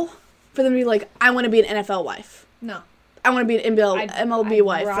 end goal, for them to be like, I want to be an NFL wife. No. I want to be an MLB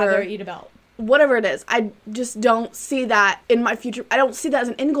wife. I'd rather eat a belt. Whatever it is. I just don't see that in my future. I don't see that as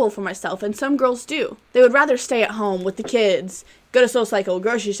an end goal for myself, and some girls do. They would rather stay at home with the kids, go to SoulCycle,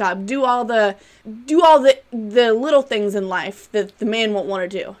 grocery shop, do all the little things in life that the man won't want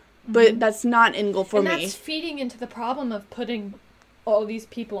to do. But that's not an end goal for me. And that's feeding into the problem of putting all these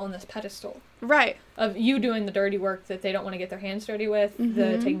people on this pedestal. Right. Of you doing the dirty work that they don't want to get their hands dirty with,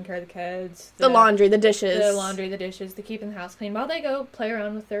 the taking care of the kids. The laundry, the dishes. The keeping the house clean while they go play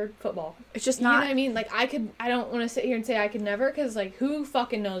around with their football. It's just not. You know what I mean? Like, I don't want to sit here and say I could never, because, like, who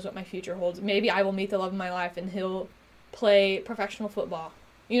fucking knows what my future holds? Maybe I will meet the love of my life and he'll play professional football.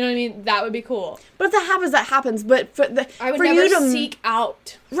 You know what I mean? That would be cool. But if that happens, that happens. But I would never seek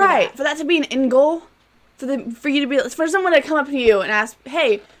out. For that to be an end goal, for someone to come up to you and ask,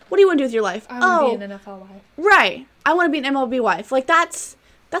 hey, what do you want to do with your life? I want to be an NFL wife. Right. I want to be an MLB wife. Like, that's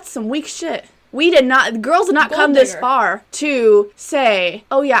some weak shit. The girls did not come this far to say,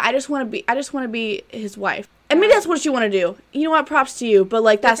 oh yeah, I just want to be his wife. And maybe that's what you want to do. You know what? Props to you, but,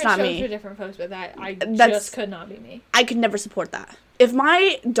 like, that's not me. For different folks, but just could not be me. I could never support that. If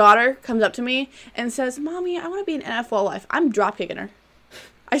my daughter comes up to me and says, Mommy, I want to be an NFL wife, I'm dropkicking her.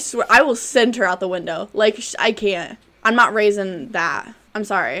 I swear, I will send her out the window. Like, I can't. I'm not raising that. I'm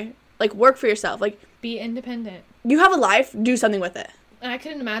sorry. Like, work for yourself. Like, be independent. You have a life, do something with it. And I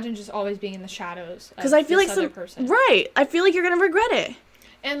couldn't imagine just always being in the shadows because I feel like other person. Right. I feel like you're going to regret it.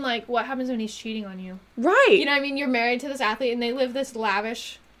 And, like, what happens when he's cheating on you? Right. You know what I mean? You're married to this athlete, and they live this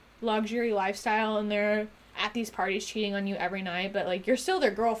lavish luxury lifestyle, and they're at these parties cheating on you every night, but, like, you're still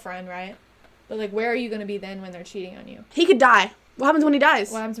their girlfriend, right? But, like, where are you going to be then when they're cheating on you? He could die. What happens when he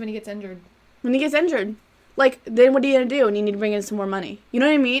dies? What happens when he gets injured? When he gets injured. Like, then what are you going to do? And you need to bring in some more money. You know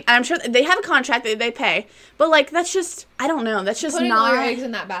what I mean? And I'm sure they have a contract that they pay. But, like, that's just, I don't know. That's just Putting not. all your eggs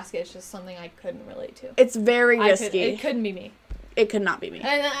in that basket is just something I couldn't relate to. It's very risky. It couldn't be me. It could not be me.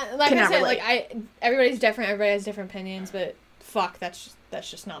 And like I said, like everybody's different. Everybody has different opinions, but fuck, that's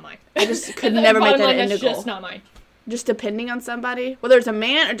just not mine. I just could never make that an end goal. That's just not mine. Just depending on somebody, whether it's a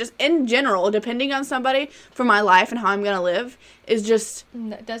man or just in general, depending on somebody for my life and how I'm gonna live, is just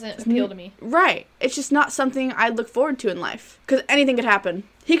that doesn't appeal to me. Right. It's just not something I look forward to in life. Because anything could happen.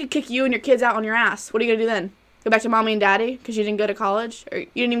 He could kick you and your kids out on your ass. What are you gonna do then? Go back to mommy and daddy because you didn't go to college or you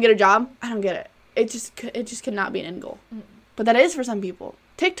didn't even get a job? I don't get it. It just could not be an end goal. But that is for some people.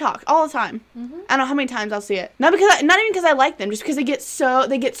 TikTok all the time. Mm-hmm. I don't know how many times I'll see it. Not even because I like them, just because they get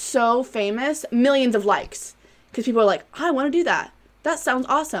so famous, millions of likes. Because people are like, I want to do that. That sounds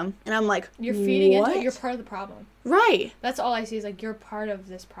awesome. And I'm like, you're feeding what? into it. You're part of the problem. Right. That's all I see is like, you're part of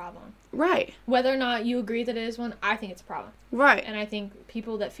this problem. Right. Whether or not you agree that it is one, I think it's a problem. Right. And I think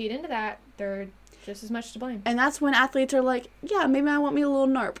people that feed into that, they're just as much to blame. And that's when athletes are like, yeah, maybe I want me a little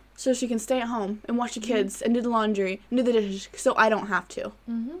NARP so she can stay at home and watch the kids and do the laundry and do the dishes so I don't have to.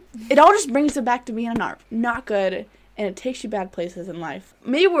 Mm-hmm. It all just brings it back to being a NARP. Not good, and it takes you bad places in life.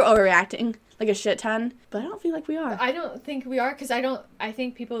 Maybe we're overreacting like a shit ton, but I don't feel like we are. I don't think we are, because I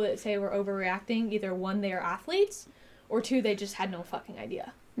think people that say we're overreacting, either one, they are athletes, or two, they just had no fucking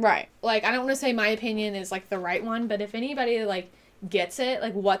idea. Right. Like, I don't want to say my opinion is, like, the right one, but if anybody, like, gets it,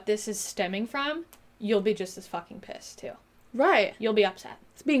 like, what this is stemming from, you'll be just as fucking pissed, too. Right. You'll be upset.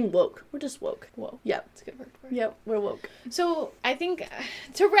 It's being woke. We're just woke. Whoa. Yep. That's a good word for it. Yep, we're woke. So, I think,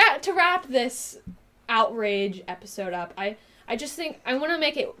 to wrap this outrage episode up, I just think I want to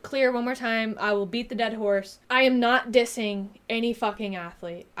make it clear one more time. I will beat the dead horse. I am not dissing any fucking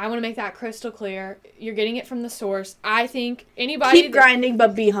athlete. I want to make that crystal clear. You're getting it from the source. I think anybody... Keep grinding,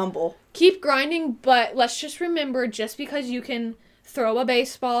 but be humble. Keep grinding, but let's just remember, just because you can throw a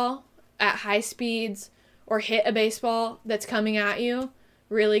baseball at high speeds or hit a baseball that's coming at you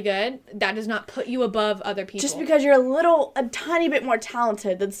really good, that does not put you above other people. Just because you're a tiny bit more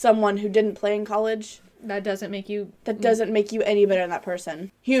talented than someone who didn't play in college... That doesn't make you... That doesn't make you any better than that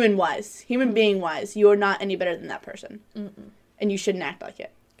person. Human-wise. Human being-wise. You are not any better than that person. Mm-mm. And you shouldn't act like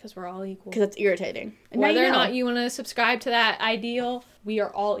it. Because we're all equal. Because it's irritating. And whether or not you want to subscribe to that ideal, we are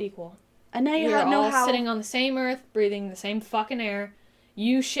all equal. And now you we know are how... all sitting on the same earth, breathing the same fucking air.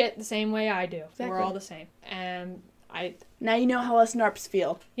 You shit the same way I do. Exactly. We're all the same. And Now you know how us NARPs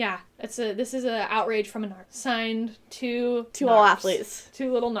feel. Yeah, this is a outrage from a NARP. Signed to all athletes.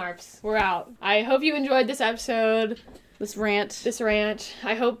 2 little NARPs. We're out. I hope you enjoyed this episode. This rant.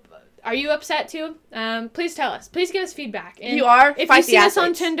 I hope... Are you upset too? Please tell us. Please give us feedback. And you are. If fight you the see athletes. us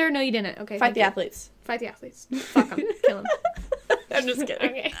on Tinder, no, you didn't. Okay. Fight the athletes. Fight the athletes. Fuck them. Kill them. I'm just kidding.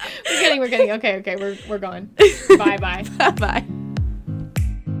 Okay. We're kidding. Okay. We're going. Bye. Bye.